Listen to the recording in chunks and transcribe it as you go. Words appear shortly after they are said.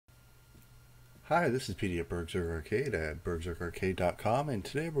Hi, this is PD at BurgZerg Arcade at BurgZergArcade.com, and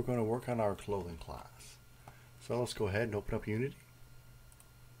today we're going to work on our clothing class. So let's go ahead and open up Unity.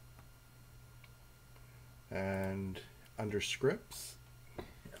 And under scripts,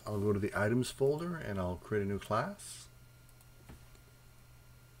 I'll go to the items folder and I'll create a new class.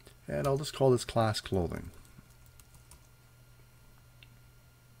 And I'll just call this class clothing.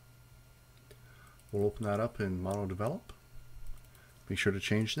 We'll open that up in MonoDevelop. Be sure to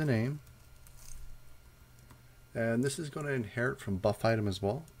change the name. And this is going to inherit from buff item as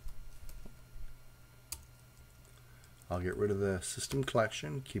well. I'll get rid of the system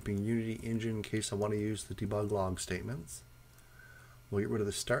collection, keeping Unity Engine in case I want to use the debug log statements. We'll get rid of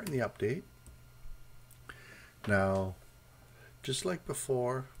the start and the update. Now, just like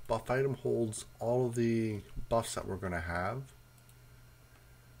before, buff item holds all of the buffs that we're going to have.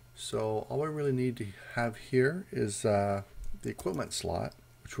 So all we really need to have here is the equipment slot,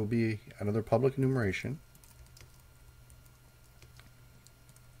 which will be another public enumeration.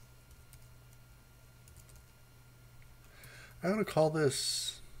 I'm going to call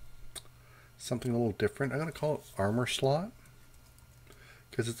this something a little different. I'm going to call it armor slot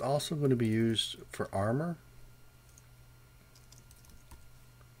because it's also going to be used for armor.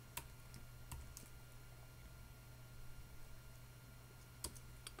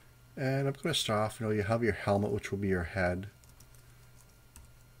 And I'm going to start off, you have your helmet, which will be your head.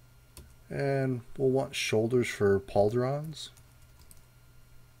 And we'll want shoulders for pauldrons.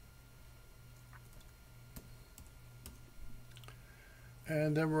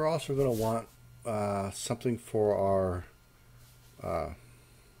 And then we're also going to want something for our...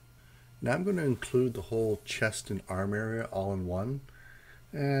 now I'm going to include the whole chest and arm area all in one.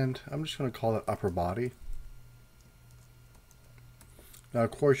 And I'm just going to call it upper body. Now,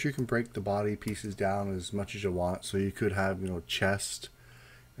 of course, you can break the body pieces down as much as you want. So you could have, chest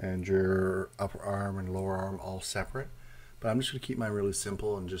and your upper arm and lower arm all separate. But I'm just going to keep mine really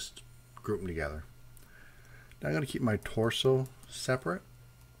simple and just group them together. Now I'm going to keep my torso separate.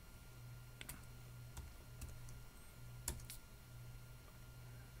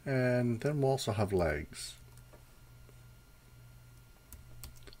 And then we'll also have legs.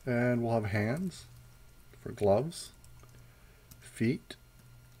 And we'll have hands for gloves, feet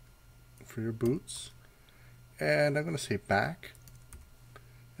for your boots, and I'm going to say back,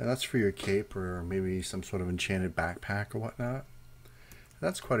 and that's for your cape or maybe some sort of enchanted backpack or whatnot.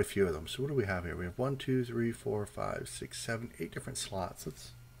 That's quite a few of them. So what do we have here? We have 1, 2, 3, 4, 5, 6, 7, 8 different slots.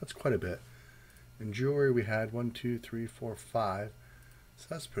 That's quite a bit. In jewelry we had 1, 2, 3, 4, 5. So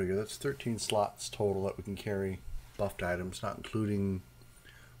that's pretty good. That's 13 slots total that we can carry buffed items, not including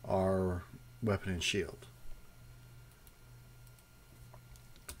our weapon and shield.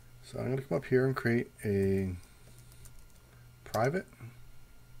 So I'm going to come up here and create a private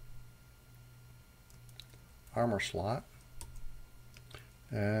armor slot.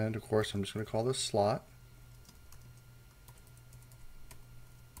 And of course I'm just going to call this slot.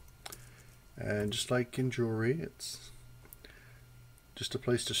 And just like in jewelry, it's just a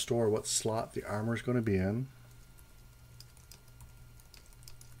place to store what slot the armor is going to be in.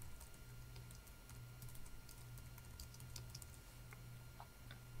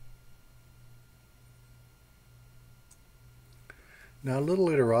 Now a little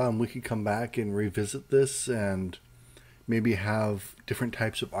later on we can come back and revisit this and maybe have different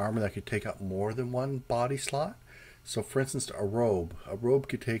types of armor that could take up more than one body slot. So for instance, a robe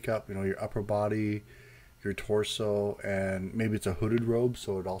could take up your upper body, your torso, and maybe it's a hooded robe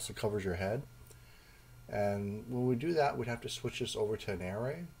so it also covers your head. And when we do that, we'd have to switch this over to an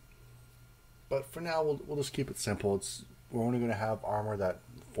array. But for now we'll just keep it simple. We're only going to have armor that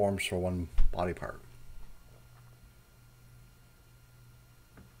forms for one body part.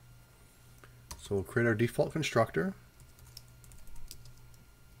 So we'll create our default constructor.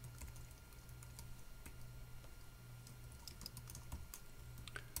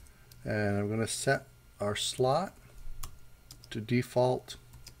 And I'm going to set our slot to default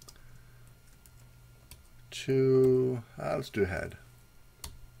to, let's do head.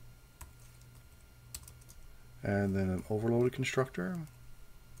 And then an overloaded constructor.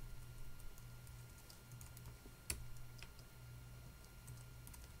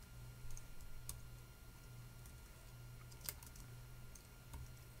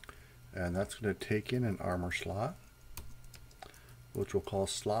 And that's going to take in an armor slot, which we'll call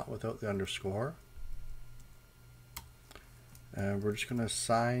slot without the underscore. And we're just going to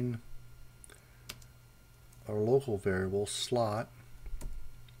assign our local variable slot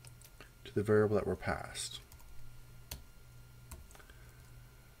to the variable that we're passed.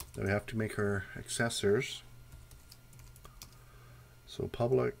 Then we have to make our accessors. So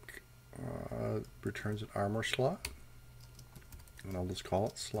public returns an armor slot, and I'll just call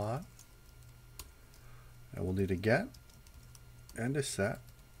it slot. And we'll need a get and a set,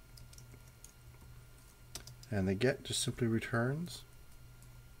 and the get just simply returns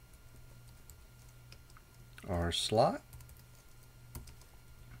our slot,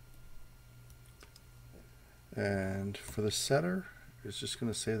 and for the setter it's just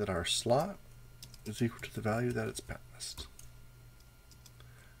going to say that our slot is equal to the value that it's passed.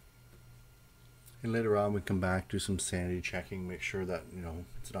 And later on we come back, do some sanity checking, make sure that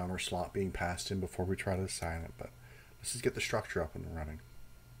it's an armor slot being passed in before we try to assign it. But let's just get the structure up and running.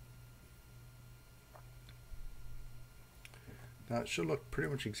 Now it should look pretty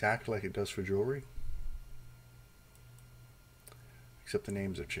much exactly like it does for jewelry, except the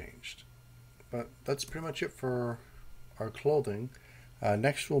names have changed. But that's pretty much it for our clothing.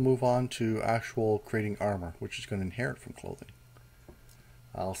 Next we'll move on to actual creating armor, which is going to inherit from clothing.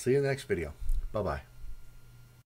 I'll see you in the next video. Bye-bye.